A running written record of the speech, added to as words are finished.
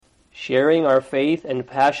Sharing our faith and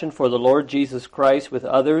passion for the Lord Jesus Christ with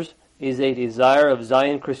others is a desire of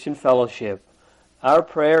Zion Christian Fellowship. Our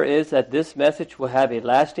prayer is that this message will have a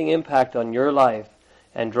lasting impact on your life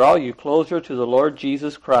and draw you closer to the Lord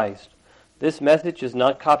Jesus Christ. This message is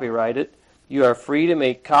not copyrighted. You are free to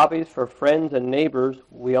make copies for friends and neighbors.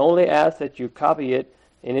 We only ask that you copy it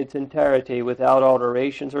in its entirety without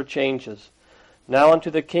alterations or changes. Now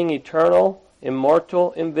unto the King eternal,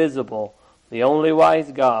 immortal, invisible, the only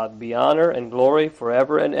wise God, be honor and glory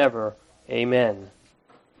forever and ever. Amen.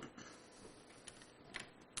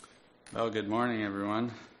 Well, good morning,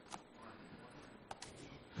 everyone.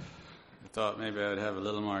 I thought maybe I would have a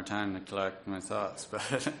little more time to collect my thoughts, but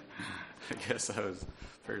I guess I was the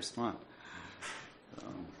first one.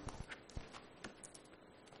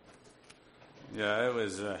 Yeah, it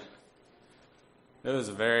was a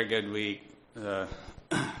very good week.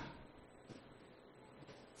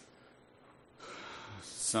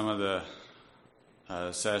 Some of the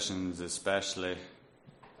sessions, especially,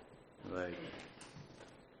 like,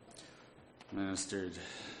 ministered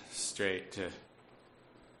straight to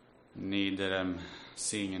need that I'm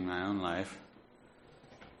seeing in my own life,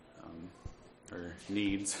 or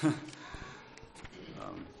needs.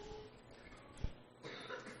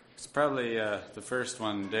 It's probably the first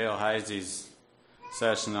one, Dale Heisey's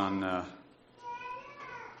session on,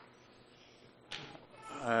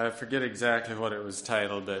 I forget exactly what it was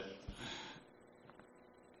titled, but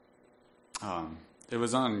it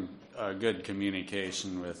was on good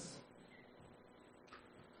communication with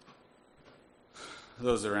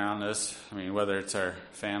those around us. I mean, whether it's our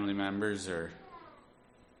family members or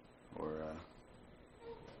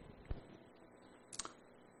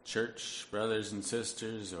church brothers and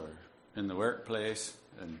sisters, or in the workplace,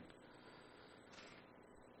 and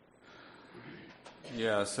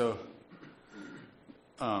yeah. So,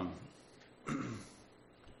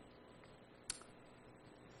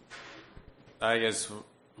 I guess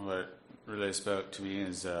what really spoke to me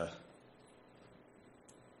is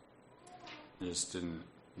just in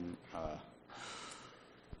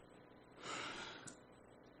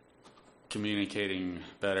communicating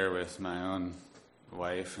better with my own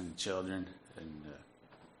wife and children, and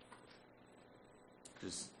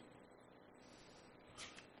just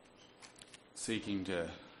seeking to,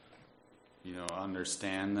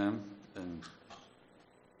 understand them and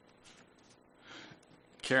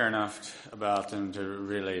care enough about them to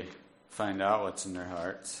really find out what's in their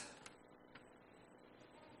hearts.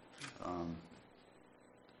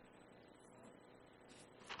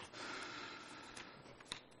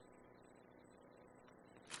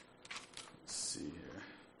 Let's see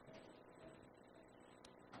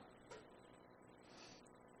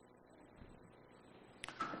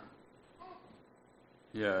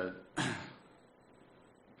here. Yeah.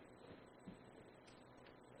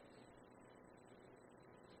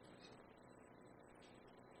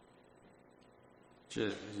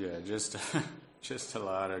 Just a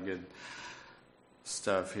lot of good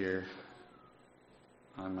stuff here.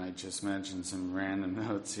 I might just mention some random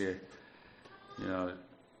notes here.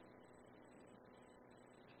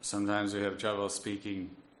 Sometimes we have trouble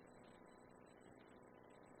speaking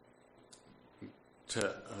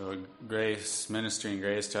to grace, ministering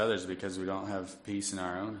grace to others because we don't have peace in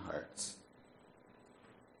our own hearts.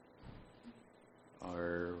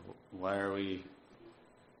 Or why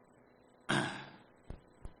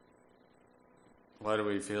do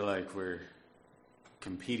we feel like we're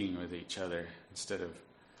competing with each other instead of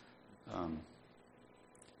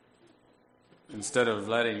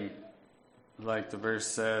letting, like the verse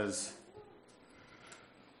says,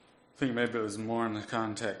 I think maybe it was more in the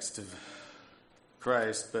context of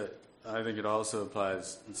Christ, but I think it also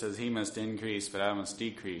applies. It says, he must increase, but I must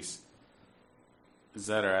decrease. Is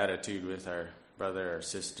that our attitude with our brother or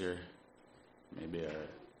sister, maybe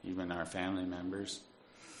even our family members?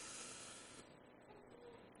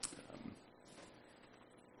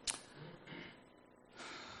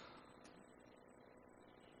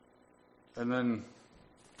 And then,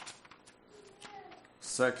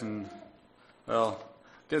 second, I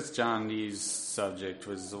guess John Dee's subject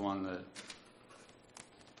was the one that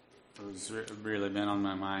was really been on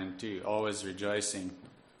my mind too. Always rejoicing,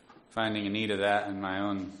 finding a need of that in my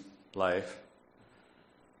own life.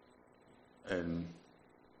 And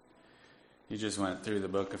he just went through the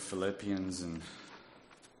book of Philippians and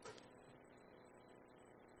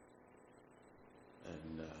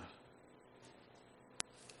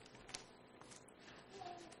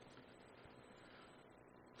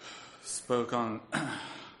spoke on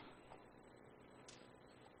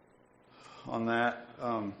that,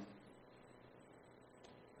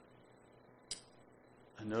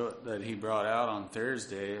 and note that he brought out on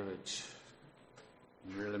Thursday, which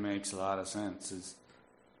really makes a lot of sense, is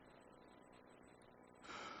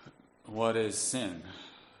what is sin?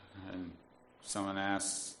 And someone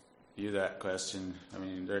asks you that question. I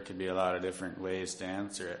mean, there could be a lot of different ways to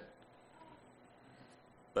answer it.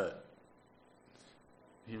 But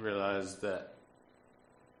he realized that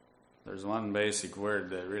there's one basic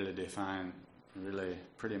word that really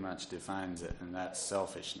pretty much defines it, and that's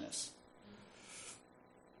selfishness.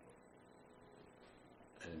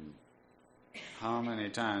 And how many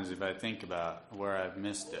times, if I think about where I've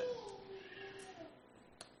missed it,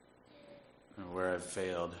 or where I've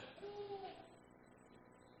failed,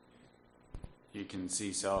 you can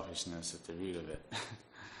see selfishness at the root of it.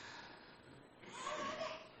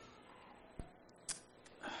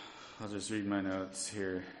 I'll just read my notes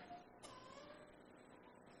here.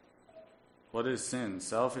 What is sin?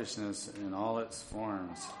 Selfishness in all its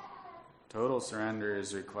forms. Total surrender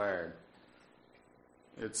is required.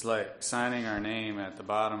 It's like signing our name at the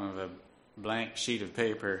bottom of a blank sheet of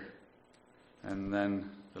paper, and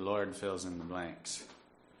then the Lord fills in the blanks.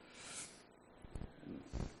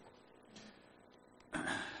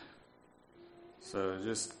 So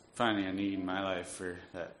just finding a need in my life for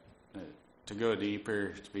that, to go deeper,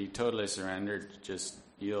 to be totally surrendered, to just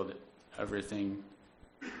yield everything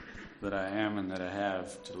that I am and that I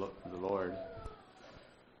have to the Lord.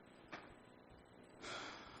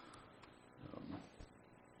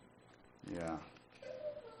 Yeah.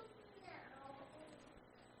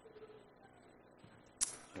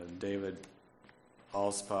 David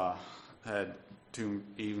Alspa had 2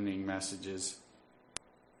 evening messages.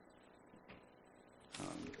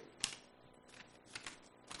 I'm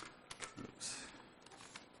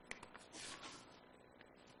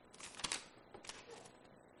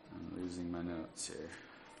losing my notes here.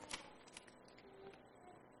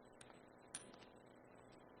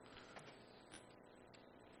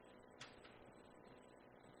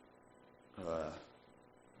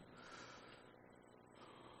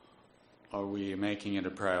 Are we making it a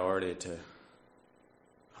priority to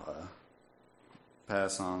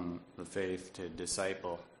pass on the faith, to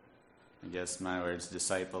disciple? I guess my words,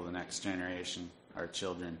 disciple the next generation, our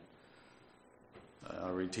children.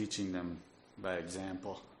 Are we teaching them by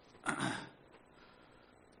example?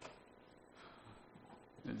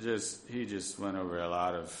 He just went over a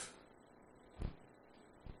lot of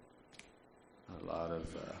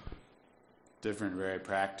different, very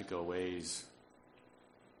practical ways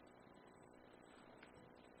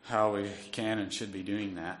how we can and should be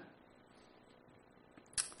doing that.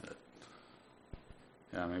 But,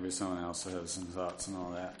 yeah, maybe someone else will have some thoughts on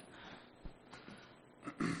all that.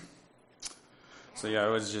 So yeah, it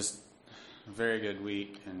was just a very good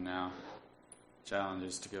week, and now challenge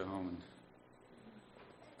is to go home and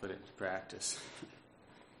put it into practice.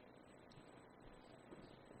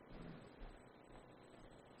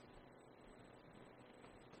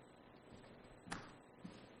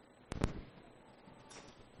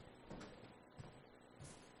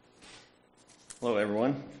 Hello,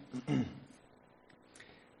 everyone.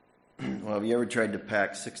 Well, have you ever tried to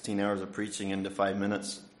pack 16 hours of preaching into 5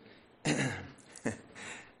 minutes?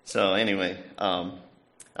 So anyway,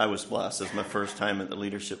 I was blessed. It was my first time at the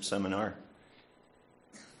leadership seminar.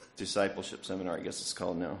 Discipleship seminar, I guess it's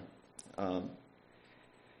called now.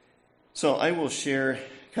 So I will share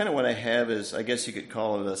kind of what I have is, I guess you could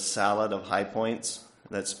call it a salad of high points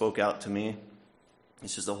that spoke out to me.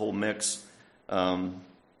 It's just a whole mix.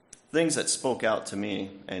 Things that spoke out to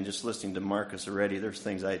me, and just listening to Marcus already, there's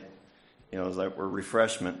things it was like were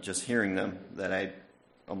refreshment just hearing them that I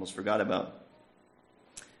almost forgot about.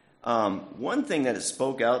 One thing that it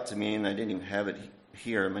spoke out to me, and I didn't even have it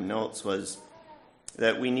here in my notes, was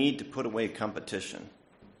that we need to put away competition.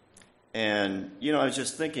 And, I was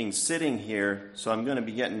just thinking, sitting here, so I'm going to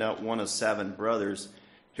be getting out one of 7 brothers.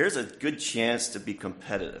 Here's a good chance to be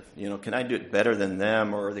competitive. Can I do it better than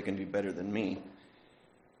them, or are they going to do better than me?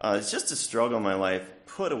 It's just a struggle in my life.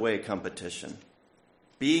 Put away competition.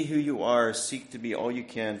 Be who you are. Seek to be all you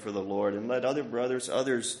can for the Lord, and let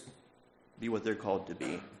others be what they're called to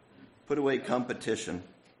be. Put away competition.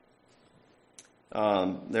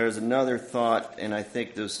 There's another thought, and I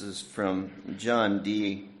think this is from John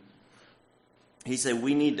D. He said,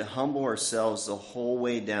 we need to humble ourselves the whole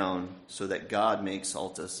way down so that God may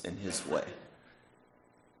exalt us in his way.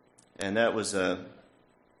 And that was a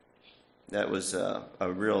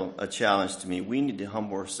real challenge to me. We need to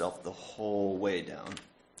humble ourselves the whole way down.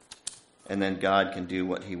 And then God can do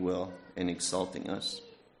what he will in exalting us.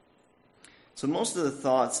 So most of the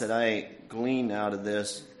thoughts that I gleaned out of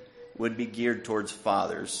this would be geared towards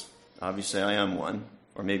fathers. Obviously, I am one.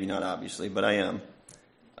 Or maybe not obviously, but I am.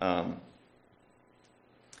 There's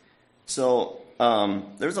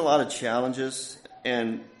a lot of challenges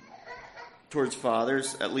and towards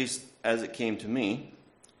fathers, at least as it came to me.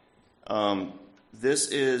 This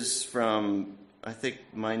is from, I think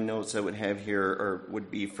my notes I would have here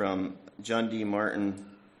would be from John D. Martin,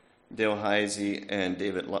 Dale Heisey, and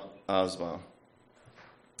David Oswald.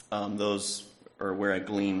 Those are where I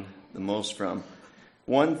glean the most from.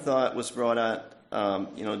 One thought was brought out,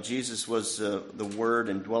 Jesus was the Word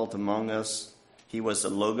and dwelt among us. He was the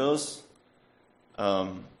Logos.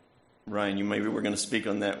 Ryan, you maybe were going to speak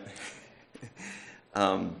on that.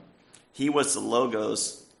 He was the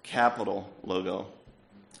Logos, capital Logo.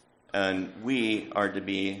 And we are to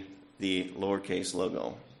be the lowercase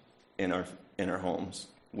logo in our homes.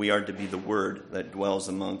 We are to be the Word that dwells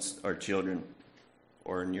amongst our children,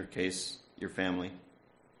 or in your case, your family.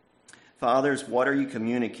 Fathers, what are you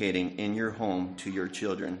communicating in your home to your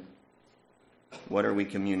children? What are we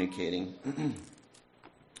communicating? I'm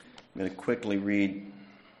going to quickly read.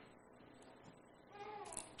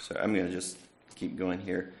 Sorry, I'm going to just keep going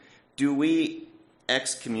here. Do we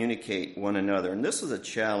excommunicate one another? And this is a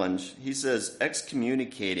challenge. He says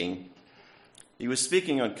excommunicating. He was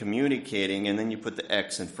speaking on communicating, and then you put the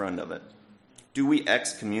X in front of it. Do we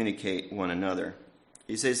excommunicate one another?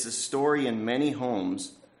 He says the story in many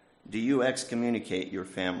homes. Do you excommunicate your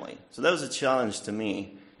family? So that was a challenge to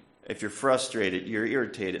me. If you're frustrated, you're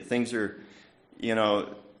irritated, things are,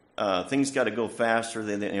 things got to go faster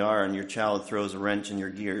than they are, and your child throws a wrench in your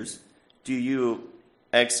gears. Do you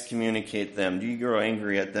excommunicate them? Do you grow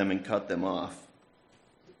angry at them and cut them off?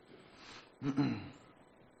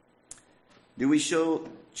 Do we show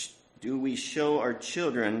our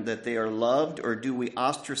children that they are loved, or do we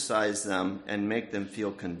ostracize them and make them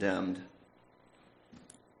feel condemned?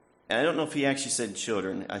 And I don't know if he actually said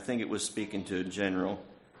children. I think it was speaking to a general.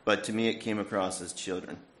 But to me it came across as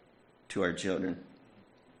children, to our children.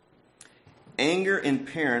 Anger in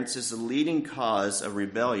parents is the leading cause of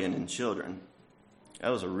rebellion in children. That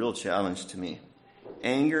was a real challenge to me.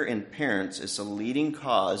 Anger in parents is the leading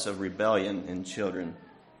cause of rebellion in children.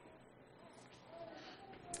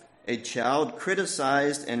 A child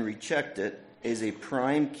criticized and rejected is a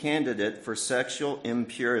prime candidate for sexual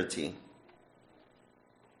impurity.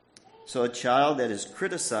 So a child that is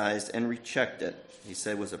criticized and rejected, he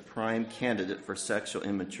said, was a prime candidate for sexual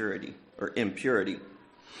immaturity or impurity.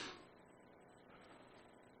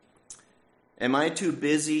 Am I too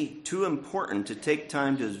busy, too important to take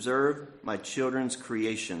time to observe my children's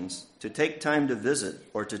creations, to take time to visit,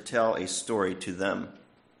 or to tell a story to them?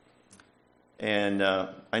 And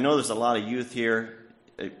I know there's a lot of youth here.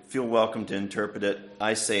 I feel welcome to interpret it.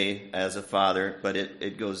 I say as a father, but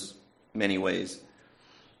it goes many ways.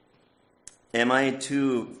 Am I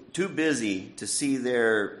too busy to see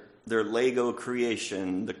their Lego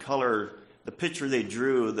creation, the color, the picture they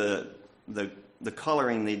drew, the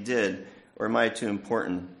coloring they did, or am I too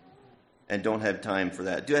important and don't have time for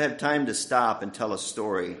that? Do I have time to stop and tell a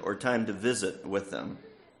story, or time to visit with them?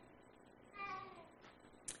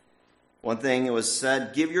 One thing it was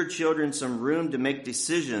said, give your children some room to make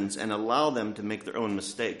decisions and allow them to make their own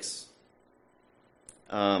mistakes.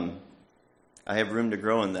 I have room to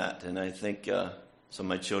grow in that, and I think some of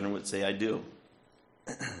my children would say I do.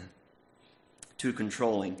 Too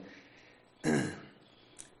controlling. The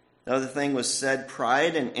other thing was said,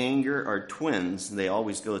 pride and anger are twins. They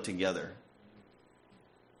always go together.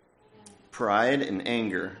 Pride and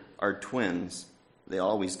anger are twins. They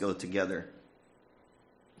always go together.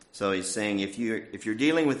 So he's saying if you're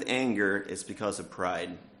dealing with anger, it's because of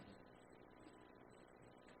pride.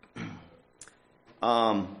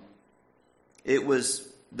 It was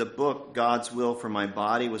the book, God's Will for My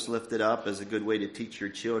Body, was lifted up as a good way to teach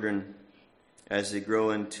your children as they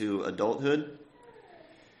grow into adulthood.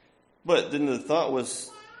 But then the thought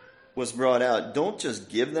was brought out, don't just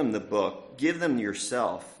give them the book, give them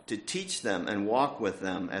yourself to teach them and walk with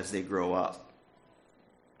them as they grow up.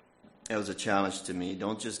 That was a challenge to me.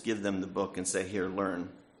 Don't just give them the book and say, here, learn.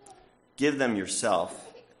 Give them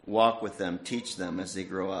yourself, walk with them, teach them as they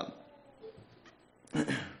grow up.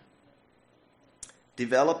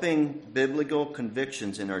 Developing biblical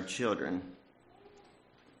convictions in our children.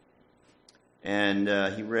 And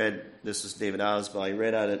he read, this is David Oswald, he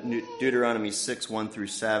read out of Deuteronomy 6, 1 through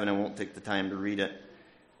 7. I won't take the time to read it.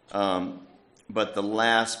 But the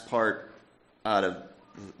last part out of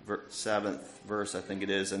the 7th verse, I think it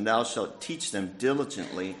is, and thou shalt teach them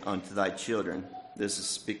diligently unto thy children. This is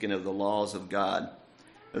speaking of the laws of God.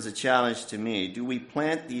 It was a challenge to me. Do we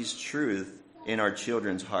plant these truths in our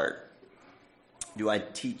children's heart? Do I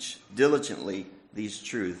teach diligently these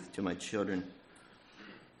truths to my children?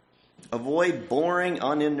 Avoid boring,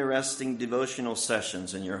 uninteresting devotional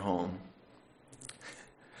sessions in your home.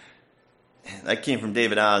 That came from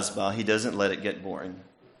David Osbaugh. He doesn't let it get boring.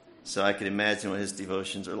 So I can imagine what his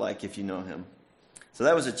devotions are like if you know him. So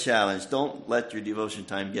that was a challenge. Don't let your devotion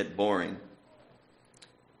time get boring.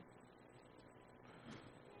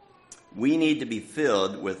 We need to be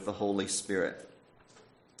filled with the Holy Spirit.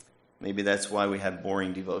 Maybe that's why we have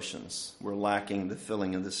boring devotions. We're lacking the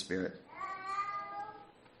filling of the Spirit.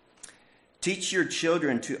 Teach your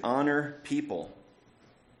children to honor people.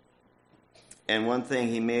 And one thing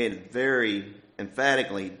he made very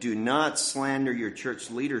emphatically, do not slander your church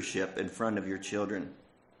leadership in front of your children.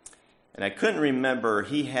 And I couldn't remember,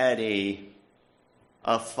 he had a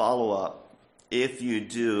follow-up. If you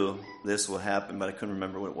do, this will happen, but I couldn't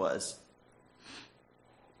remember what it was.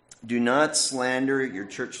 Do not slander your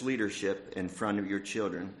church leadership in front of your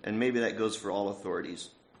children. And maybe that goes for all authorities.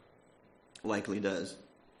 Likely does.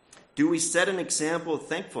 Do we set an example of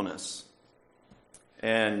thankfulness?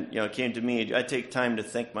 And, it came to me, do I take time to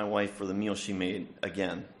thank my wife for the meal she made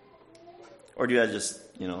again? Or do I just,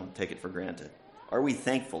 take it for granted? Are we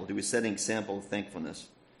thankful? Do we set an example of thankfulness?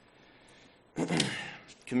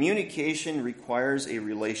 Communication requires a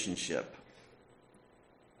relationship.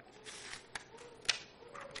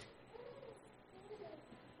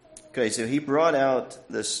 Okay, so he brought out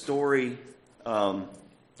the story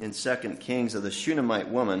in 2 Kings of the Shunammite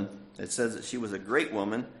woman. It says that she was a great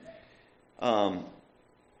woman.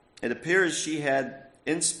 It appears she had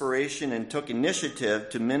inspiration and took initiative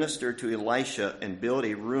to minister to Elisha and build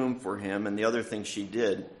a room for him and the other things she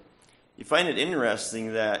did. You find it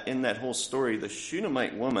interesting that in that whole story, the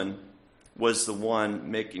Shunammite woman was the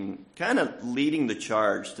one leading the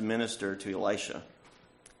charge to minister to Elisha.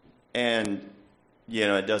 And,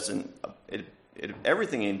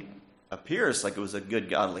 everything appears like it was a good,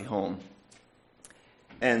 godly home.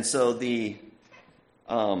 And so he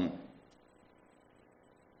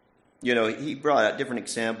brought out different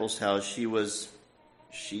examples how she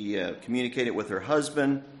communicated with her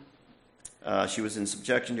husband. She was in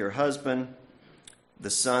subjection to her husband. The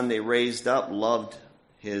son they raised up loved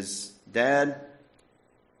his dad.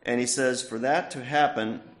 And he says, for that to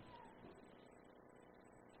happen,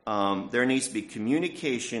 there needs to be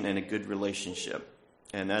communication and a good relationship.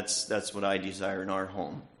 And that's what I desire in our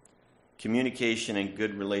home. Communication and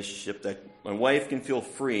good relationship, that my wife can feel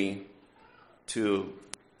free to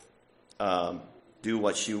do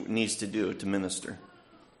what she needs to do to minister.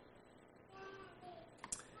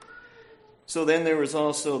 So then there was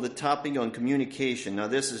also the topic on communication. Now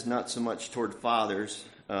this is not so much toward fathers.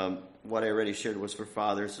 What I already shared was for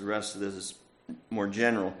fathers. The rest of this is more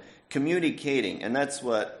general. Communicating, and that's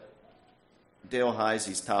what Dale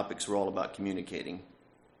Heisey's topics were all about, communicating.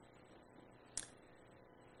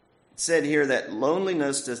 It said here that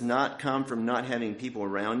loneliness does not come from not having people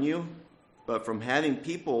around you, but from having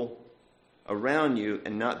people around you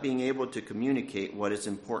and not being able to communicate what is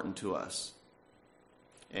important to us.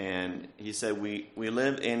 And he said we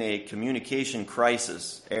live in a communication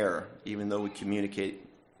crisis era, even though we communicate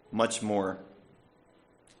much more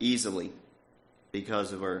easily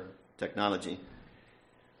because of our technology.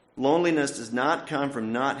 Loneliness does not come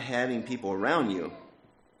from not having people around you,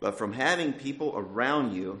 but from having people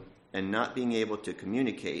around you and not being able to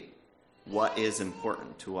communicate what is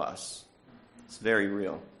important to us. It's very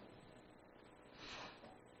real.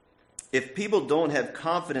 If people don't have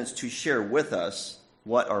confidence to share with us,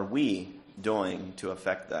 what are we doing to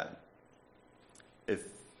affect that?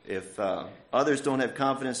 If others don't have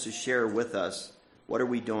confidence to share with us, what are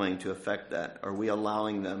we doing to affect that? Are we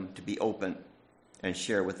allowing them to be open and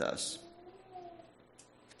share with us?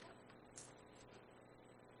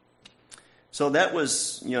 So that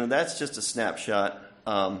was, that's just a snapshot.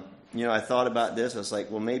 I thought about this. I was like,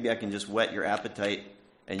 well, maybe I can just whet your appetite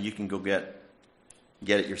and you can go get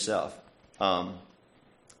it yourself.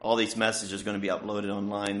 All these messages are going to be uploaded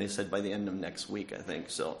online, they said, by the end of next week, I think.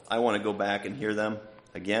 So I want to go back and hear them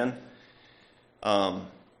again. So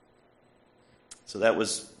that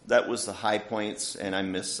was the high points, and I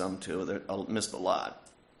missed some too. I missed a lot.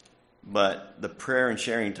 But the prayer and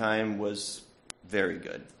sharing time was very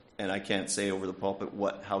good. And I can't say over the pulpit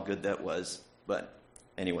how good that was. But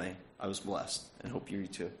anyway, I was blessed, and hope you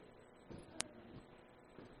too.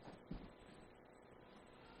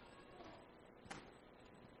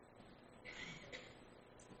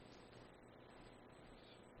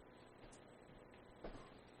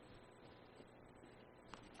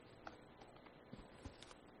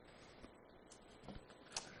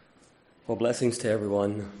 Well, blessings to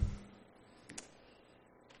everyone.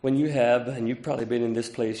 When you have, and you've probably been in this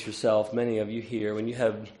place yourself, many of you here, when you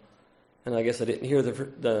have And I guess I didn't hear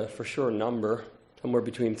the for sure number, somewhere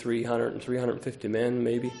between 300 and 350 men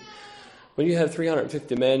maybe. When you have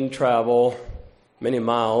 350 men travel many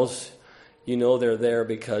miles, you know they're there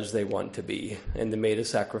because they want to be, and they made a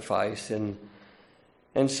sacrifice. And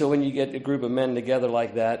so when you get a group of men together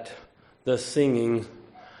like that, the singing,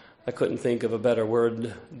 I couldn't think of a better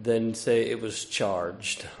word than say it was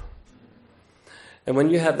charged. And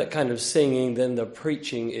when you have that kind of singing, then the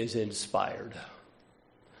preaching is inspired.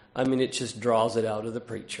 I mean, it just draws it out of the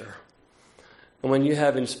preacher. And when you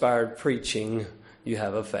have inspired preaching, you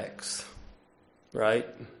have effects, right?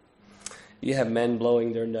 You have men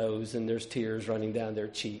blowing their nose and there's tears running down their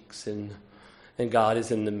cheeks, and God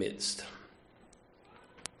is in the midst.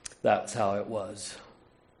 That's how it was.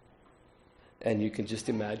 And you can just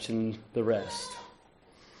imagine the rest.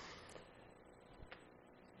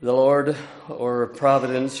 The Lord, or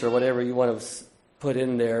providence, or whatever you want to put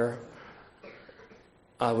in there,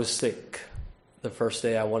 I was sick the first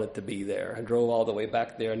day I wanted to be there. I drove all the way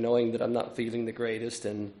back there knowing that I'm not feeling the greatest,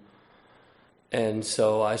 and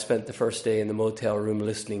so I spent the first day in the motel room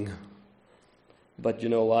listening. But you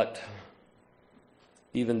know what?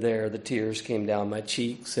 Even there, the tears came down my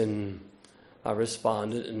cheeks, and I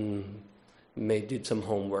responded and did some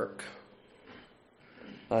homework.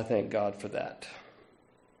 I thank God for that.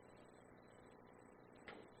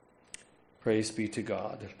 Praise be to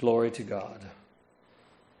God. Glory to God.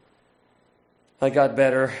 I got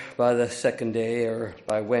better by the second day, or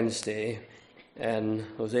by Wednesday, and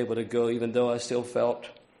was able to go, even though I still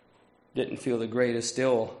didn't feel the greatest,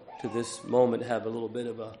 still to this moment have a little bit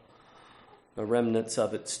of a remnants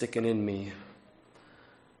of it sticking in me.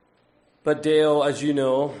 But Dale, as you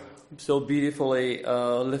know, so beautifully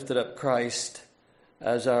lifted up Christ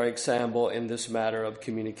as our example in this matter of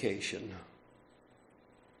communication,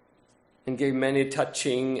 and gave many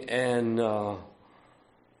touching and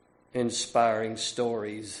inspiring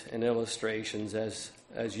stories and illustrations,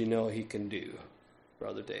 as you know he can do,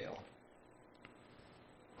 Brother Dale.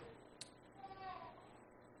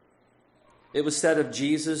 It was said of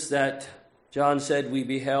Jesus that John said we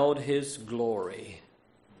beheld his glory.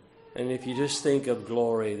 And if you just think of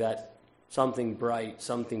glory, that something bright,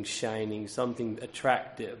 something shining, something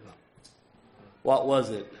attractive, what was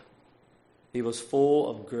it? He was full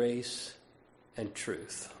of grace and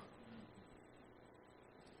truth.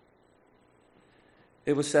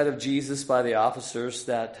 It was said of Jesus by the officers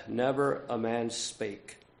that never a man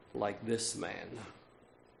spake like this man.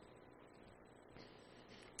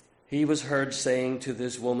 He was heard saying to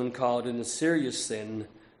this woman caught in a serious sin,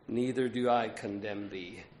 "Neither do I condemn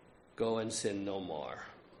thee. Go and sin no more."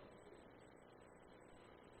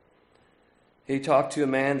 He talked to a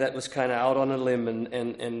man that was kind of out on a limb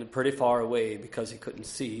and pretty far away because he couldn't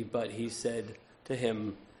see, but he said to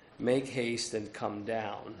him, "Make haste and come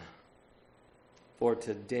down, for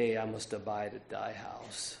today I must abide at thy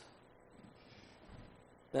house."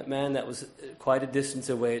 That man that was quite a distance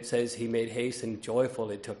away, it says he made haste and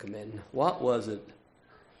joyfully took him in. What was it?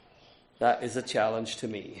 That is a challenge to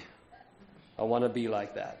me. I want to be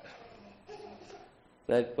like that.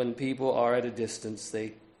 That when people are at a distance,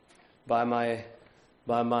 they, by my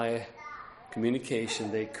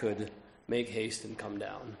communication, they could make haste and come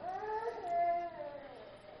down.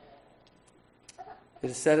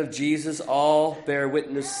 It is said of Jesus, all bear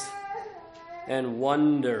witness and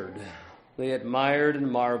wondered. They admired and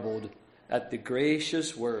marveled at the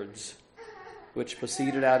gracious words which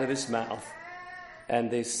proceeded out of his mouth. And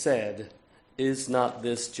they said, "Is not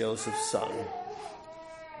this Joseph's son?"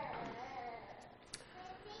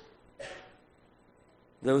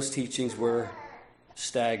 Those teachings were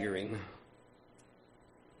staggering.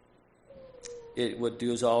 It would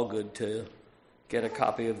do us all good to get a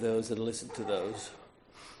copy of those and listen to those.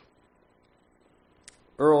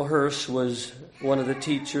 Earl Hurst was one of the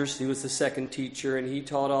teachers. He was the second teacher, and he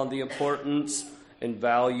taught on the importance and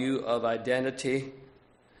value of identity,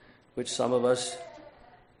 which some of us,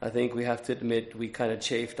 I think we have to admit, we kind of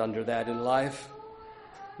chafed under that in life.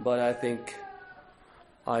 But I think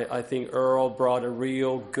Earl brought a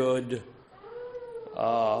real good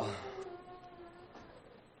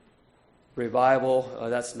revival.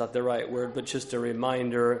 That's not the right word, but just a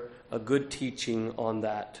reminder, a good teaching on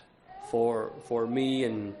that for me,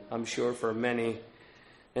 and I'm sure for many.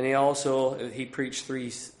 And he preached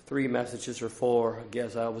three messages, or four. I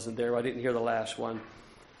guess I wasn't there. I didn't hear the last one.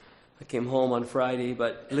 I came home on Friday,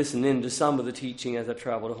 but listened in to some of the teaching as I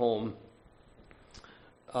traveled home.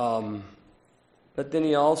 But then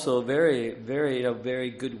he also, very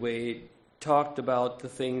good way, talked about the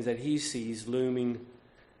things that he sees looming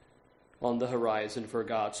on the horizon for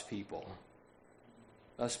God's people,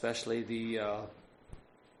 especially the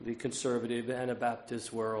the conservative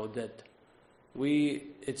Anabaptist world, that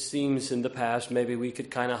it seems in the past, maybe we could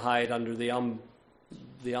kind of hide under the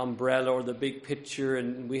umbrella or the big picture,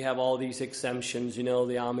 and we have all these exemptions, the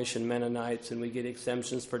Amish and Mennonites, and we get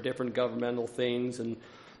exemptions for different governmental things and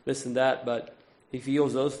this and that, but he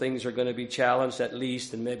feels those things are going to be challenged at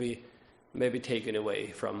least, and maybe taken away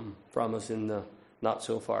from us in the not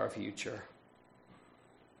so far future.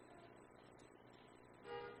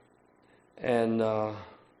 And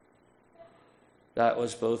that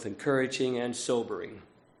was both encouraging and sobering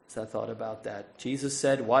as I thought about that. Jesus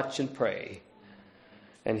said, "Watch and pray,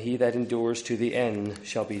 and he that endures to the end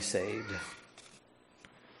shall be saved."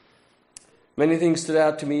 Many things stood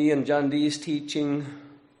out to me in John Dee's teaching,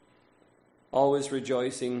 always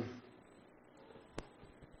rejoicing.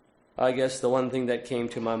 I guess the one thing that came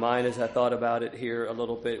to my mind as I thought about it here a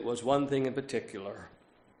little bit was one thing in particular.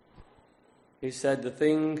 He said,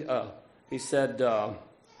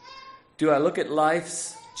 do I look at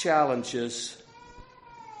life's challenges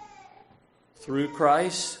through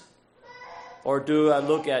Christ, or do I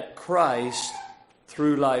look at Christ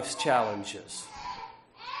through life's challenges?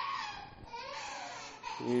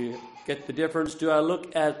 You get the difference? Do I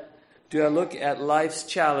look at life's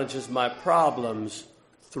challenges, my problems,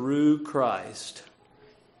 through Christ?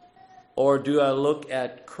 Or do I look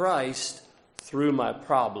at Christ through my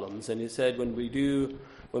problems? And he said when we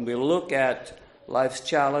look at life's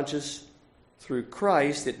challenges through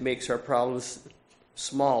Christ, it makes our problems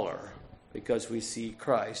smaller because we see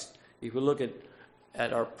Christ. If we look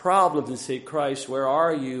at our problems and say, "Christ, where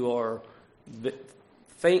are you?" or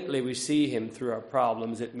faintly we see him through our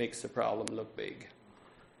problems, it makes the problem look big.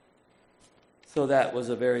 So that was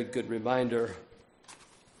a very good reminder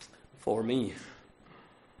for me.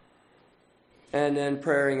 And then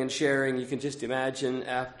praying and sharing, you can just imagine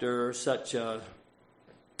after such a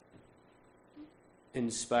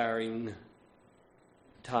inspiring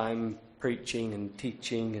time preaching and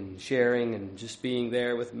teaching and sharing and just being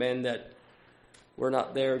there with men that were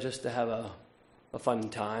not there just to have a fun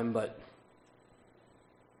time, but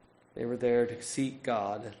they were there to seek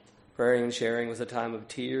God. Praying and sharing was a time of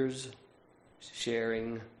tears,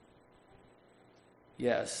 sharing,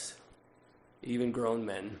 yes, even grown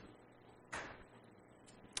men.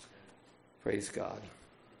 Praise God.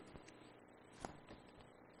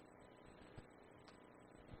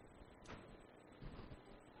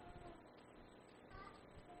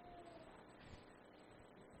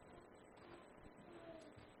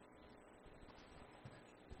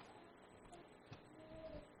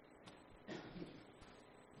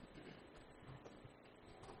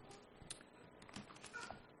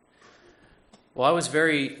 Well, I was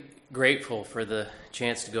very grateful for the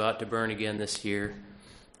chance to go out to Burn again this year.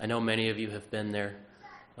 I know many of you have been there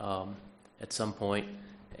at some point,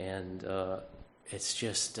 and it's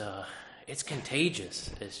just, it's contagious.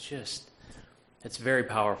 It's very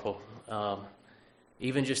powerful.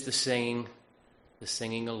 Even just the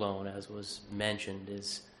singing alone, as was mentioned,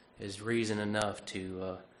 is reason enough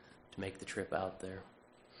to make the trip out there.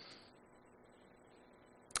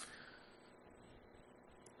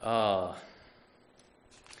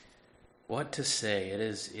 What to say? It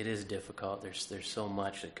is difficult. There's so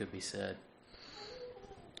much that could be said.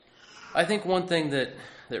 I think one thing that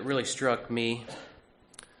really struck me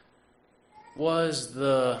was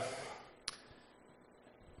the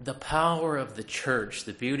power of the church,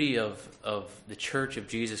 the beauty of the Church of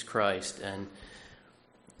Jesus Christ, and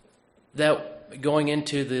that going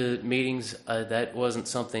into the meetings, that wasn't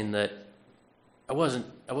something that I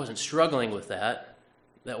wasn't struggling with that.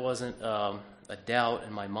 That wasn't a doubt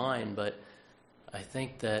in my mind, but I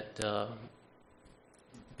think that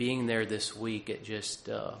being there this week, it just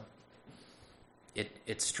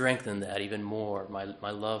it strengthened that even more.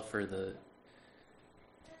 My love for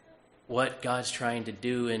what God's trying to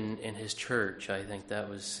do in His church. I think that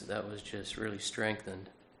was just really strengthened.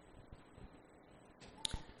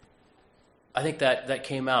 I think that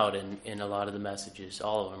came out in a lot of the messages,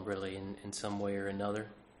 all of them really, in some way or another.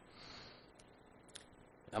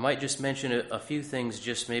 I might just mention a few things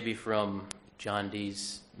just maybe from John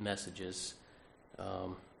Dee's messages.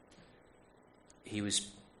 He was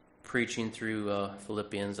preaching through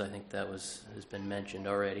Philippians. I think that has been mentioned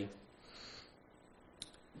already.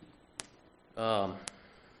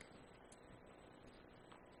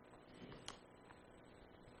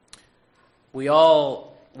 We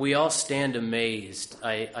all stand amazed,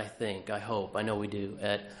 I think, I hope, I know we do,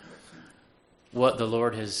 at what the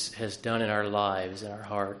Lord has done in our lives, in our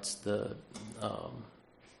hearts, that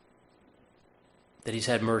He's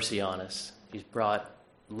had mercy on us. He's brought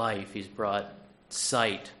life. He's brought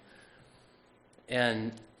sight.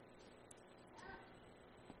 And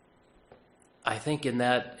I think in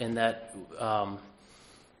that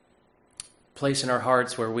place in our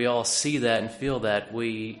hearts where we all see that and feel that,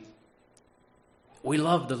 we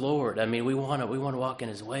love the Lord. I mean, we want to walk in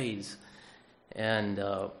His ways, and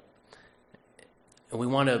we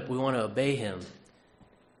want to obey Him.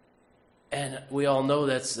 And we all know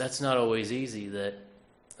that's not always easy. That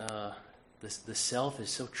the self is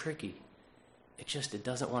so tricky. It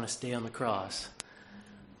doesn't want to stay on the cross.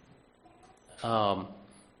 And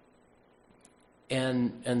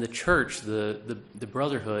the church, the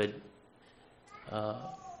brotherhood.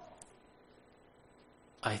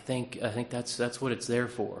 I think that's what it's there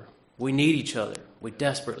for. We need each other. We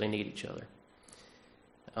desperately need each other.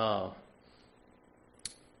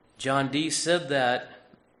 John D. said that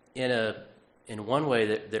in one way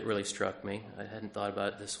that really struck me. I hadn't thought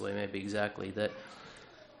about it this way, maybe exactly. That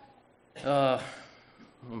let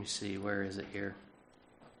me see, where is it here?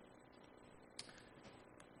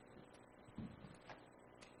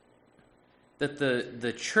 That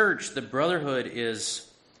the church, the brotherhood,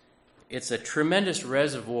 it's a tremendous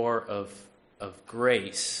reservoir of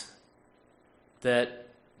grace. That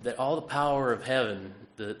all the power of heaven,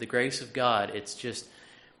 the grace of God, it's just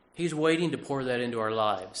He's waiting to pour that into our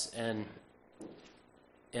lives, and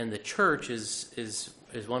the church is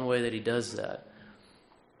one way that He does that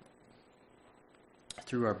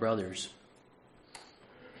through our brothers.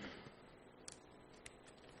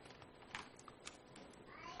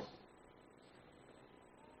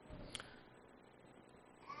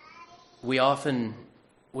 We often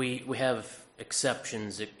we have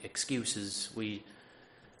exceptions, excuses.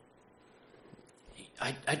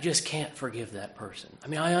 I just can't forgive that person. I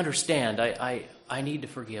mean, I understand. I need to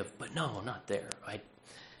forgive, but no, not there.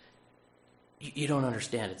 You don't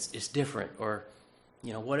understand. It's different, or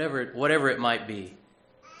whatever it might be.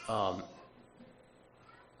 I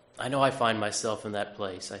know I find myself in that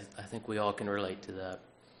place. I think we all can relate to that.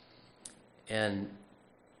 And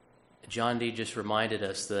John D. just reminded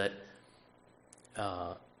us that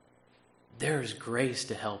there's grace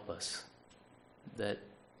to help us, that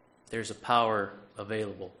there's a power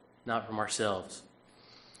available, not from ourselves.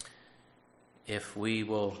 If we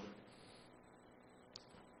will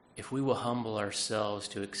humble ourselves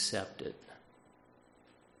to accept it.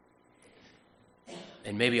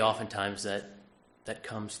 And maybe oftentimes that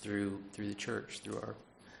comes through the church, through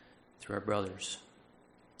our brothers,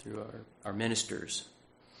 through our ministers.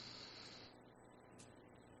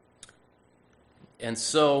 And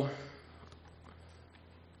so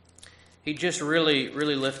he just really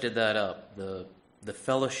lifted that up, the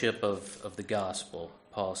fellowship of the gospel,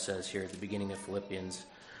 Paul says here at the beginning of Philippians.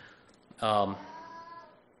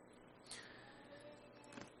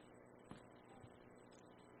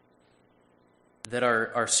 That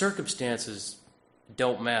our circumstances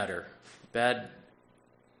don't matter. Bad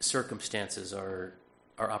circumstances are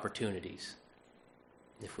opportunities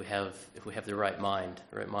if we have the right mind,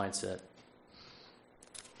 the right mindset.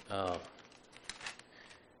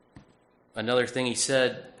 Another thing he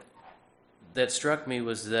said that struck me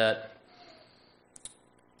was that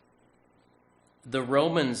the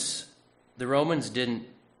Romans didn't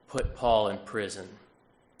put Paul in prison.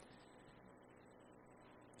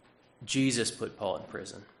 Jesus put Paul in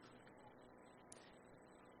prison.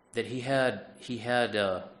 That he had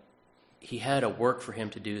a work for him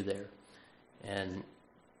to do there, and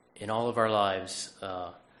in all of our lives,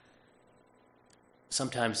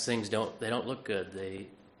 sometimes things don't look good.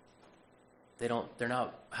 They're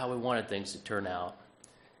not how we wanted things to turn out,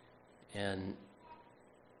 and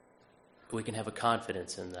we can have a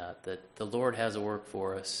confidence in that the Lord has a work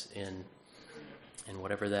for us in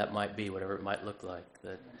whatever that might be, whatever it might look like.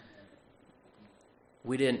 That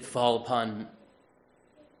we didn't fall upon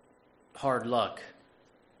hard luck.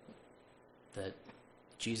 That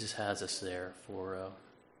Jesus has us there for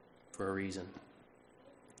a reason.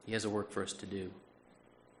 He has a work for us to do.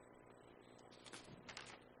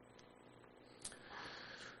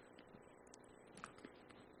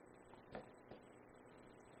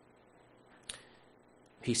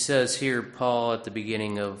 He says here, Paul, at the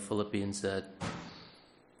beginning of Philippians, that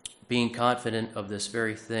being confident of this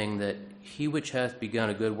very thing, that he which hath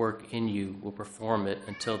begun a good work in you will perform it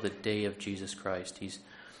until the day of Jesus Christ. He's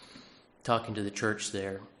talking to the church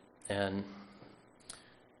there. And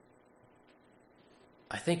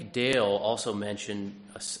I think Dale also mentioned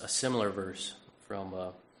a similar verse from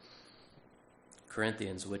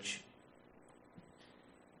Corinthians, which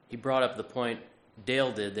he brought up the point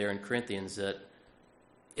Dale did there in Corinthians, that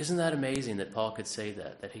isn't that amazing that Paul could say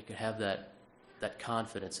that he could have that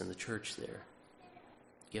confidence in the church there,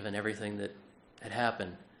 given everything that had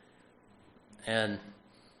happened. And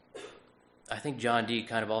I think John D.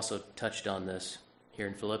 kind of also touched on this here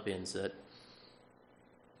in Philippians, that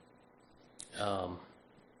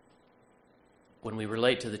when we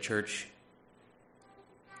relate to the church,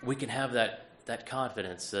 we can have that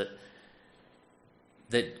confidence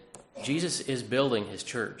that Jesus is building his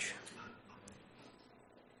church.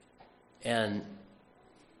 And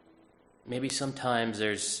maybe sometimes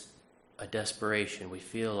there's a desperation. We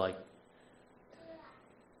feel like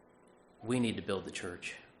we need to build the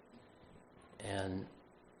church. And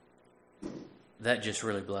that just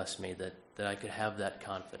really blessed me, that I could have that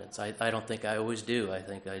confidence. I don't think I always do. I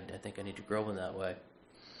think I need to grow in that way.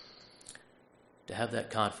 To have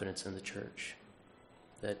that confidence in the church,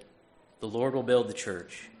 that the Lord will build the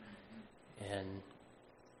church, and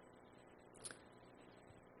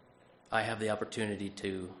I have the opportunity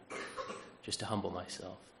to humble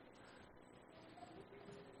myself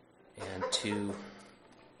and to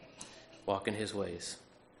walk in his ways.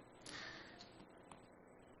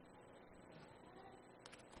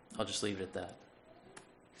 I'll just leave it at that.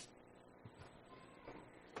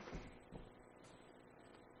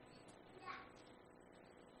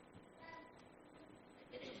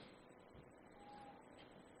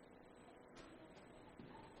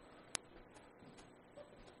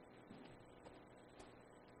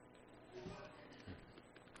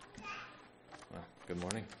 Well, good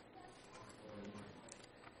morning.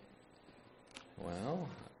 Well,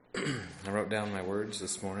 I wrote down my words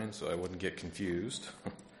this morning so I wouldn't get confused.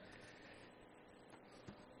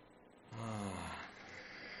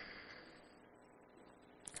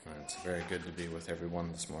 It's very good to be with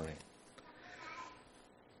everyone this morning.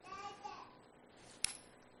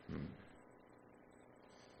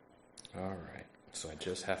 All right, so I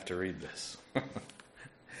just have to read this.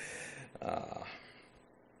 All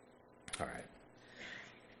right.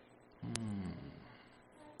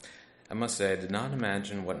 I must say, I did not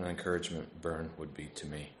imagine what an encouragement Burn would be to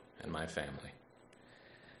me and my family.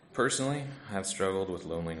 Personally, I have struggled with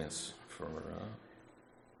loneliness for a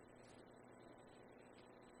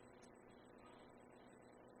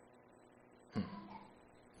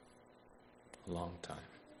long time.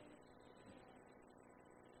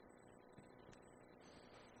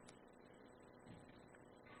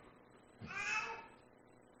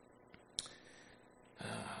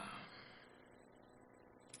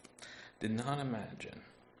 Did not imagine,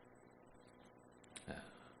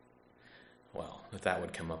 that that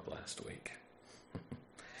would come up last week,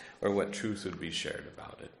 or what truth would be shared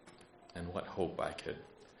about it, and what hope I could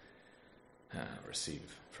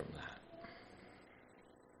receive from that.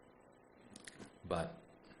 But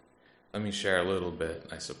let me share a little bit,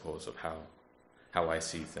 I suppose, of how I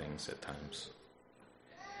see things at times.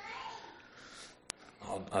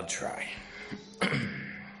 I'll try.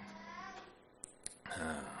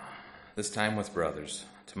 This time with brothers,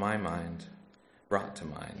 to my mind, brought to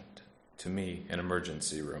mind, to me, an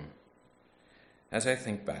emergency room. As I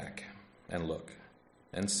think back and look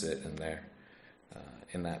and sit in there,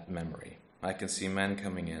 in that memory, I can see men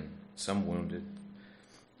coming in, some wounded,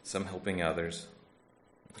 some helping others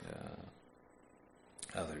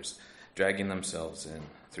dragging themselves in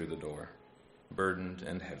through the door, burdened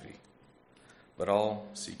and heavy, but all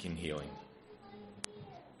seeking healing.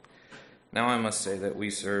 Now I must say that we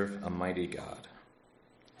serve a mighty God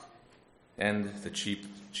and the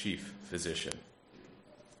chief physician,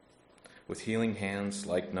 with healing hands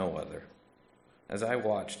like no other, as I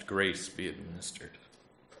watched grace be administered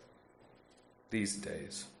these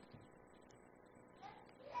days.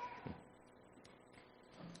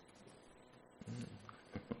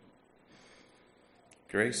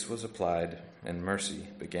 Grace was applied and mercy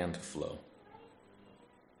began to flow.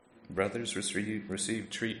 Brothers received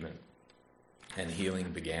treatment and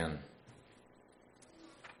healing began.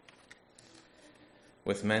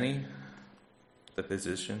 With many, the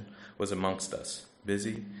physician was amongst us,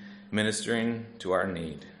 busy ministering to our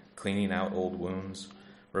need, cleaning out old wounds,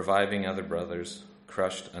 reviving other brothers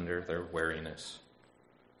crushed under their weariness,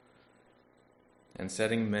 and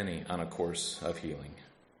setting many on a course of healing.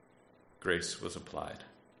 Grace was applied.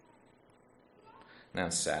 Now,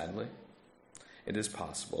 sadly, it is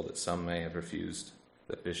possible that some may have refused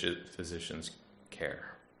the physician's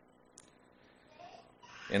care.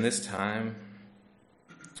 In this time,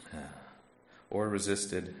 or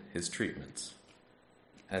resisted his treatments.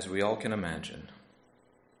 As we all can imagine,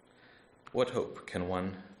 what hope can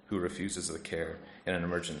one who refuses the care in an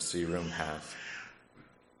emergency room have?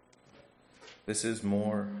 This is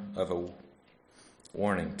more of a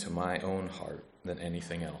warning to my own heart than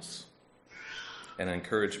anything else. An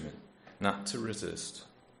encouragement not to resist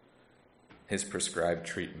his prescribed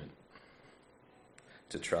treatment,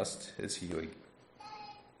 to trust his healing,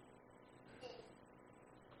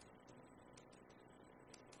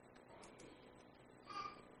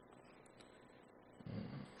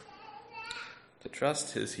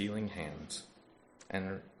 trust his healing hands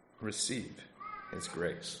and receive his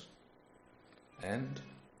grace. And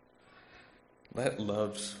let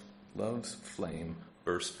love's flame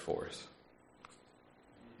burst forth.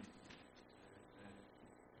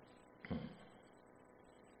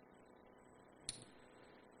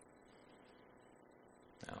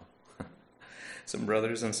 Now, some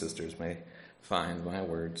brothers and sisters may find my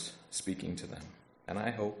words speaking to them, and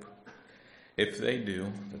I hope, if they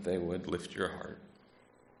do, that they would lift your heart.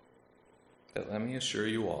 But let me assure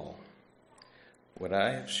you all, what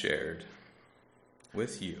I have shared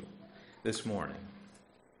with you this morning,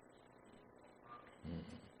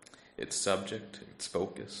 its subject, its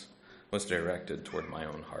focus, was directed toward my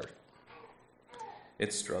own heart,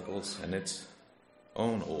 its struggles and its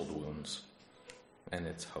own old wounds, and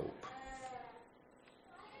its hope.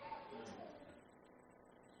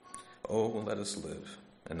 Oh, let us live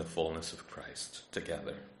in the fullness of Christ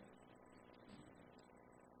together.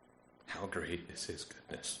 How great is his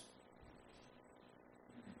goodness.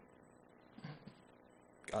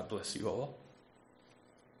 God bless you all.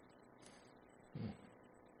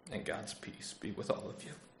 And God's peace be with all of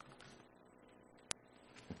you.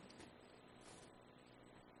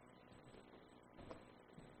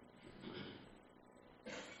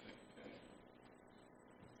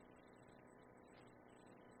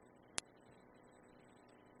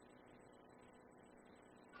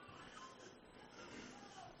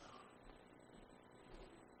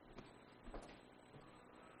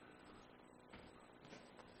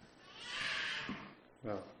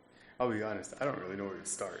 Well, I'll be honest, I don't really know where to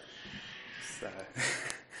start.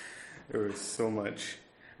 There was so much.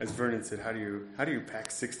 As Vernon said, how do you pack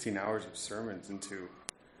 16 hours of sermons into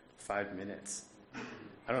 5 minutes?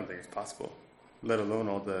 I don't think it's possible. Let alone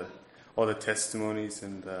all the testimonies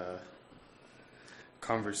and the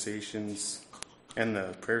conversations and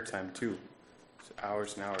the prayer time too. It's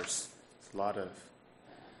hours and hours. It's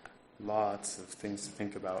lots of things to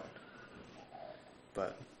think about.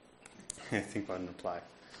 But I think I'll reply.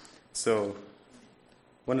 So,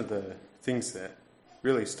 one of the things that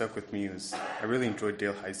really stuck with me was I really enjoyed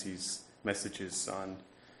Dale Heisey's messages on,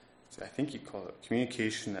 I think you call it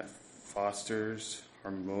communication that fosters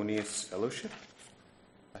harmonious fellowship.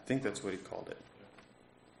 I think that's what he called it.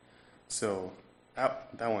 So,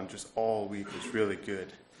 that one just all week was really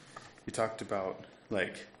good. He talked about,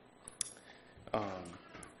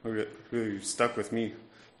 really stuck with me,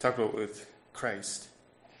 talked about with Christ,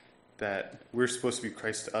 that we're supposed to be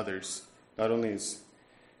Christ to others. Not only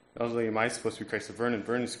am I supposed to be Christ to Vernon,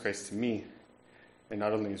 Vernon's Christ to me. And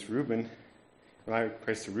not only is Reuben, am I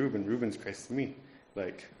Christ to Reuben, Reuben's Christ to me.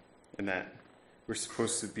 And that we're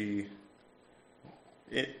supposed to be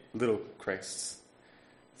little Christs.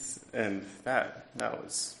 And that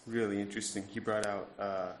was really interesting. He brought out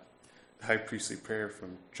the high priestly prayer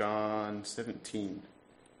from John 17.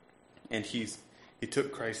 And he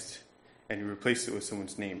took Christ and he replaced it with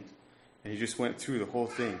someone's name. And he just went through the whole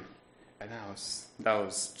thing. And that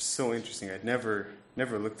was so interesting. I'd never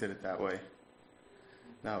looked at it that way.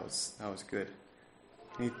 That was good.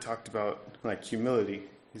 And he talked about humility,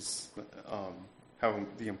 how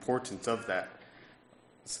the importance of that.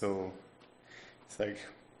 So it's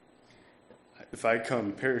if I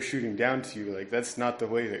come parachuting down to you, that's not the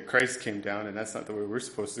way that Christ came down, and that's not the way we're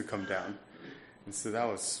supposed to come down. And so that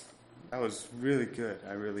was really good.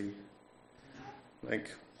 I really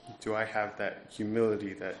do I have that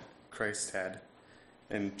humility that Christ had?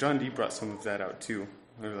 And John D. brought some of that out too.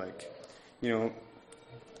 They're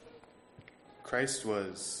Christ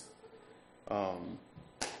was,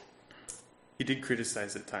 he did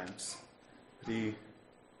criticize at times. When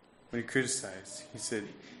he criticized, he said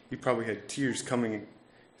he probably had tears coming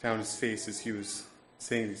down his face as he was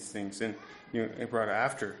saying these things. And it brought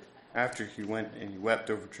after he went and he wept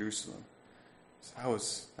over Jerusalem. So that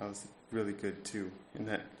was really good too. And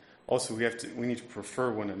that also we need to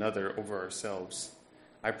prefer one another over ourselves.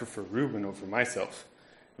 I prefer Reuben over myself.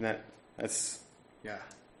 And that was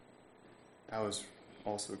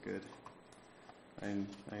also good.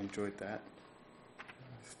 I enjoyed that. I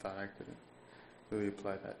thought I could really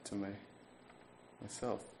apply that to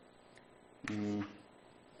myself. Let's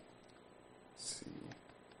see.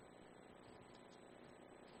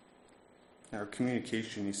 Our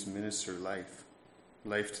communication needs to minister life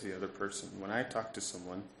to the other person. When I talk to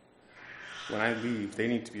someone, when I leave, they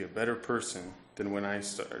need to be a better person than when I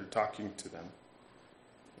started talking to them.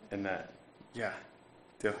 And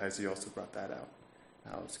Dale Heisey also brought that out.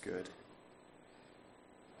 That was good.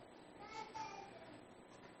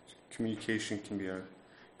 Communication can be a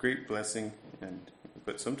great blessing,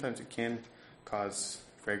 but sometimes it can cause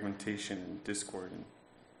fragmentation and discord and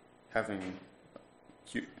having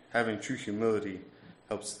having true humility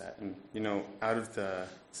helps that. And out of the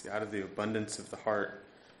abundance of the heart,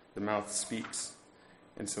 the mouth speaks.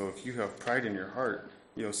 And so if you have pride in your heart,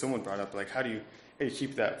 someone brought up, like, how do you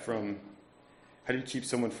keep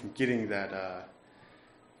someone from getting that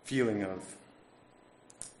feeling of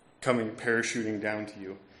coming parachuting down to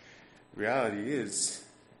you? The reality is,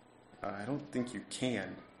 I don't think you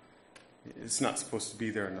can. It's not supposed to be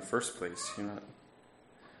there in the first place. You're not.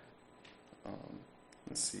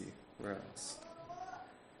 Let's see, where else?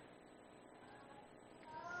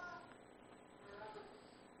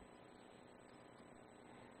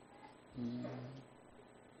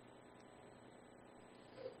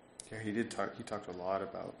 Yeah, he did talk. He talked a lot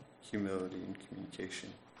about humility and communication.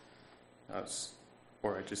 I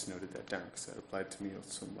just noted that down because that applied to me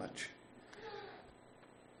so much.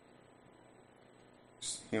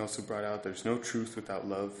 He also brought out there's no truth without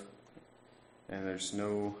love, and there's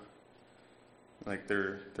no, like,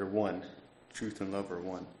 they're one. Truth and love are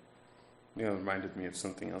one. It reminded me of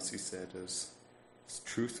something else he said, is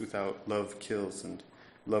truth without love kills, and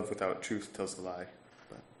love without truth tells a lie.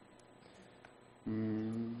 But,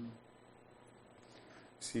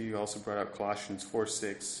 see, he also brought out Colossians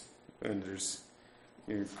 4:6, and there's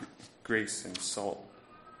grace and salt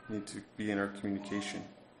need to be in our communication.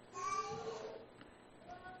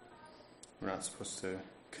 We're not supposed to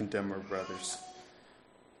condemn our brothers.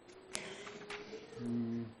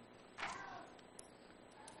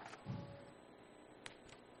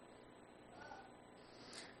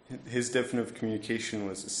 His definition of communication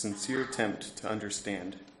was a sincere attempt to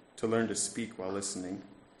understand, to learn to speak while listening.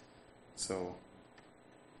 So,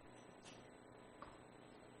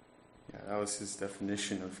 yeah, that was his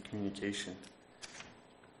definition of communication.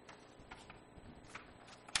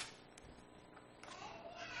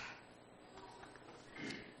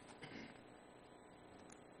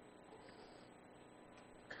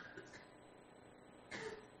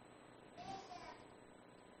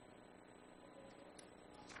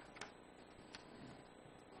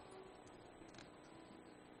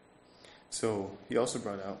 So he also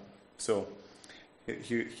brought out,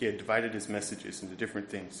 he had divided his messages into different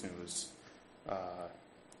things. And it was,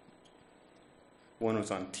 one was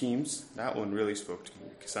on teams. That one really spoke to me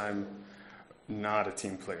because I'm not a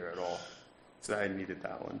team player at all. So I needed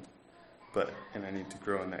that one. And I need to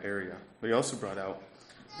grow in that area. But he also brought out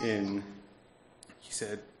he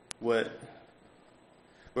said, what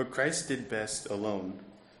Christ did best alone,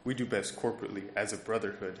 we do best corporately as a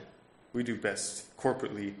brotherhood. We do best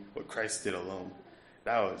corporately what Christ did alone.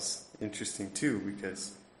 That was interesting too,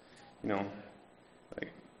 because, you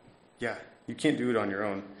can't do it on your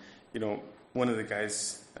own. One of the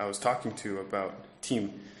guys I was talking to about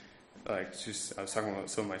team, I was talking about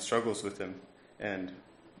some of my struggles with him and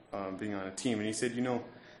being on a team, and he said,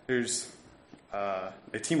 there's a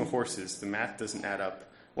team of horses. The math doesn't add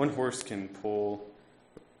up. One horse can pull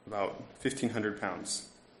about 1,500 pounds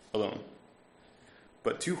alone.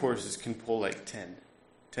 But two horses can pull like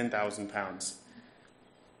 10,000 pounds.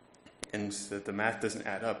 And so the math doesn't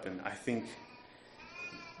add up. And I think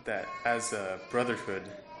that as a brotherhood,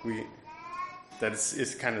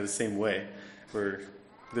 it's kind of the same way, where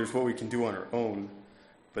there's what we can do on our own,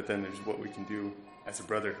 but then there's what we can do as a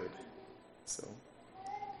brotherhood. So,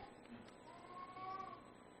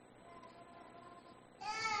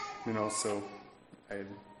 so I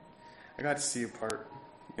got to see a part.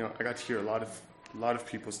 I got to hear a lot of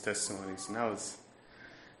people's testimonies, and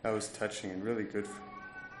that was touching and really good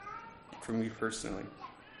for me personally.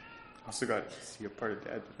 I also got to see a part of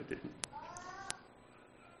Dad that I didn't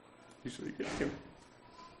usually get to.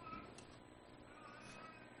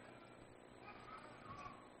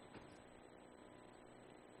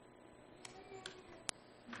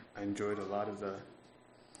 I enjoyed a lot of the,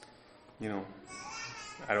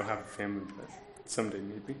 I don't have a family, but someday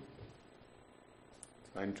maybe.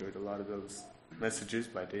 So I enjoyed a lot of those messages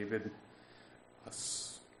by David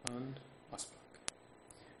Osbach.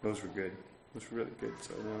 Those were good. Those were really good,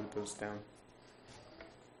 so I wrote those down.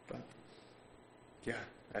 But, yeah,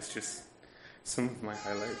 that's just some of my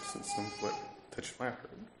highlights and some of what touched my heart.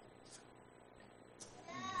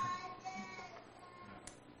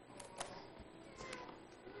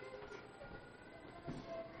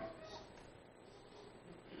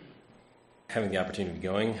 Having the opportunity of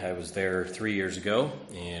going. I was there 3 years ago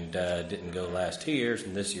and didn't go the last 2 years,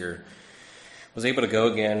 and this year was able to go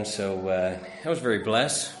again. So I was very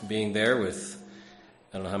blessed being there with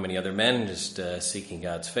I don't know how many other men, just seeking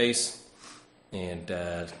God's face and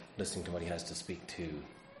listening to what He has to speak to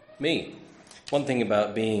me. One thing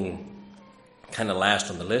about being kind of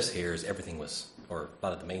last on the list here is everything was or a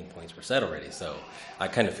lot of the main points were said already. So I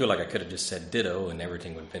kind of feel like I could have just said ditto and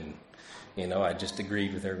everything would have been, I just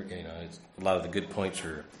agreed with a lot of the good points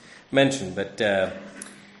were mentioned. But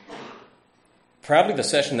probably the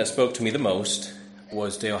session that spoke to me the most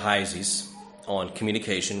was Dale Heise's on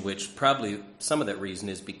communication, which probably some of that reason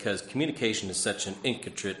is because communication is such an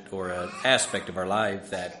intricate or an aspect of our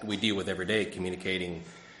life that we deal with every day, communicating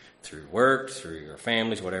through work, through your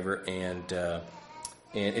families, whatever, and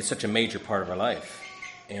it's such a major part of our life.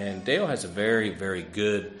 And Dale has a very, very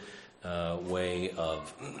good way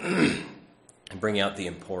of bringing out the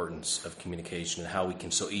importance of communication and how we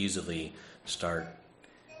can so easily start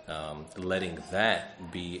letting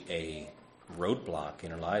that be a roadblock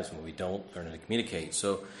in our lives when we don't learn how to communicate.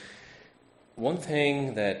 So one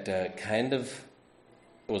thing that kind of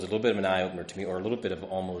was a little bit of an eye-opener to me, or a little bit of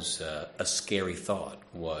almost a scary thought,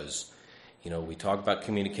 was, we talk about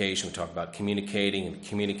communication, we talk about communicating and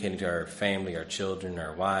communicating to our family, our children,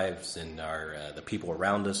 our wives, and the people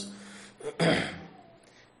around us.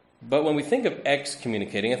 But when we think of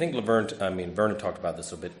excommunicating, I think Vernon talked about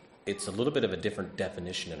this a bit, it's a little bit of a different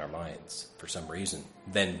definition in our minds for some reason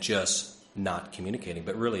than just not communicating,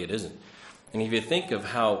 but really it isn't. And if you think of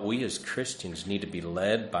how we as Christians need to be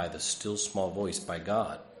led by the still small voice, by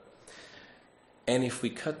God, and if we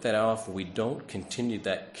cut that off, we don't continue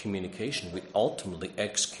that communication, we ultimately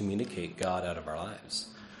excommunicate God out of our lives.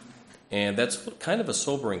 And that's kind of a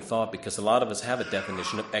sobering thought, because a lot of us have a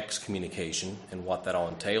definition of excommunication and what that all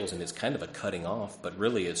entails, and it's kind of a cutting off, but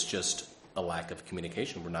really it's just a lack of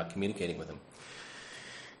communication. We're not communicating with Him.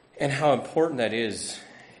 And how important that is.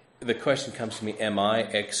 The question comes to me, am I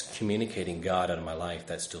excommunicating God out of my life,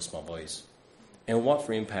 that still small voice? And what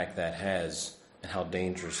for impact that has, and how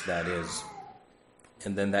dangerous that is.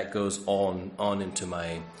 And then that goes on into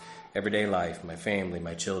my everyday life, my family,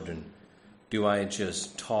 my children. Do I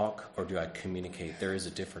just talk or do I communicate? There is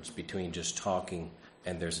a difference between just talking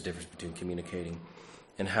and there's a difference between communicating.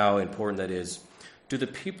 And how important that is. Do the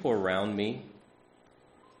people around me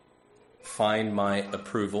find my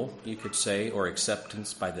approval, you could say, or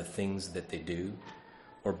acceptance by the things that they do,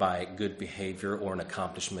 or by good behavior or an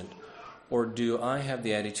accomplishment? Or do I have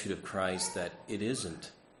the attitude of Christ that it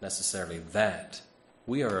isn't necessarily that?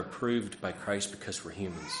 We are approved by Christ because we're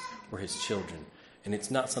humans, we're His children, and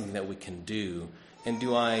it's not something that we can do. And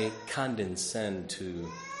do I condescend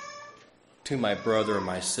to my brother or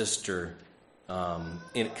my sister,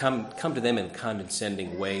 and come to them in a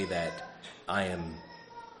condescending way that I am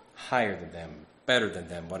higher than them, better than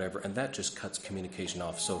them, whatever, and that just cuts communication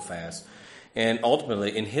off so fast, and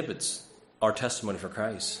ultimately inhibits our testimony for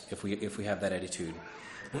Christ if we have that attitude.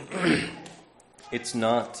 It's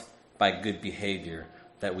not by good behavior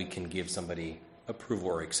that we can give somebody approval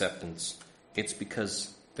or acceptance. It's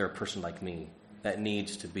because they're a person like me that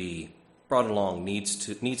needs to be brought along,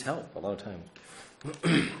 needs help a lot of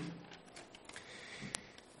times.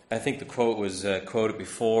 I think the quote was quoted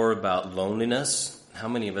before about loneliness. How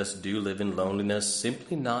many of us do live in loneliness,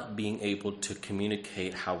 simply not being able to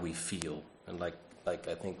communicate how we feel? And like I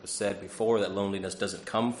think was said before, that loneliness doesn't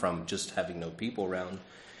come from just having no people around.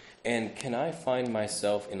 And can I find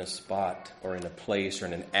myself in a spot or in a place or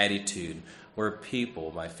in an attitude where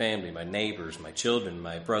people, my family, my neighbors, my children,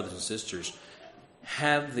 my brothers and sisters,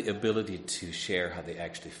 have the ability to share how they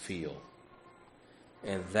actually feel?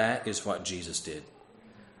 And that is what Jesus did.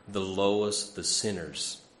 The lowest, the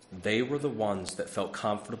sinners, they were the ones that felt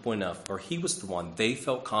comfortable enough, or He was the one they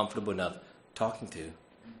felt comfortable enough talking to,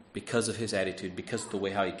 because of His attitude, because of the way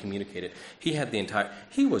how He communicated.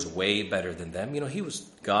 He was way better than them. He was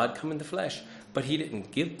God come in the flesh, but He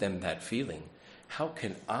didn't give them that feeling. How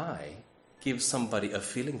can I give somebody a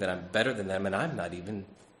feeling that I'm better than them, and I'm not even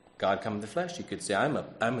God come in the flesh? You could say I'm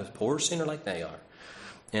a poor sinner like they are.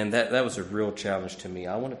 And that was a real challenge to me.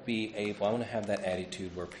 I want to have that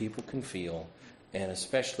attitude where people can feel, and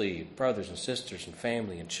especially brothers and sisters and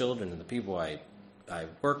family and children and the people I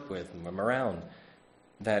work with and I'm around,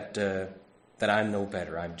 that I'm no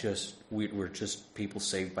better. We're just people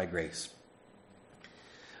saved by grace.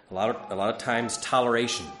 A lot of times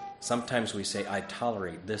toleration. Sometimes we say, I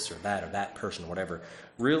tolerate this or that person, whatever.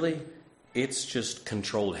 Really, it's just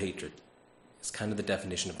controlled hatred. It's kind of the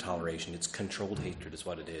definition of toleration. It's controlled hatred is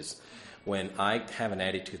what it is. When I have an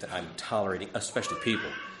attitude that I'm tolerating, especially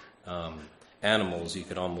people, animals, you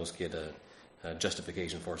could almost get a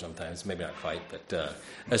justification for sometimes. Maybe not quite, but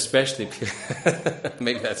especially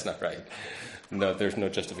maybe that's not right. No, there's no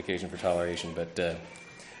justification for toleration, but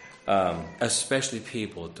especially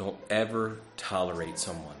people, don't ever tolerate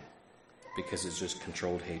someone, because it's just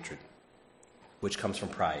controlled hatred, which comes from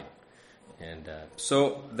pride. And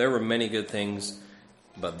so there were many good things.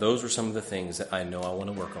 But those are some of the things that I know I want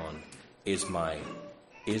to work on. Is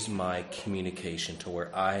my communication to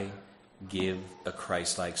where I give a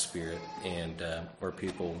Christ-like spirit, and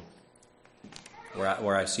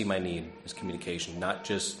where I see my need is communication, not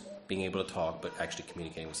just being able to talk, but actually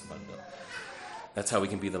communicating with somebody. That's how we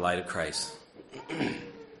can be the light of Christ.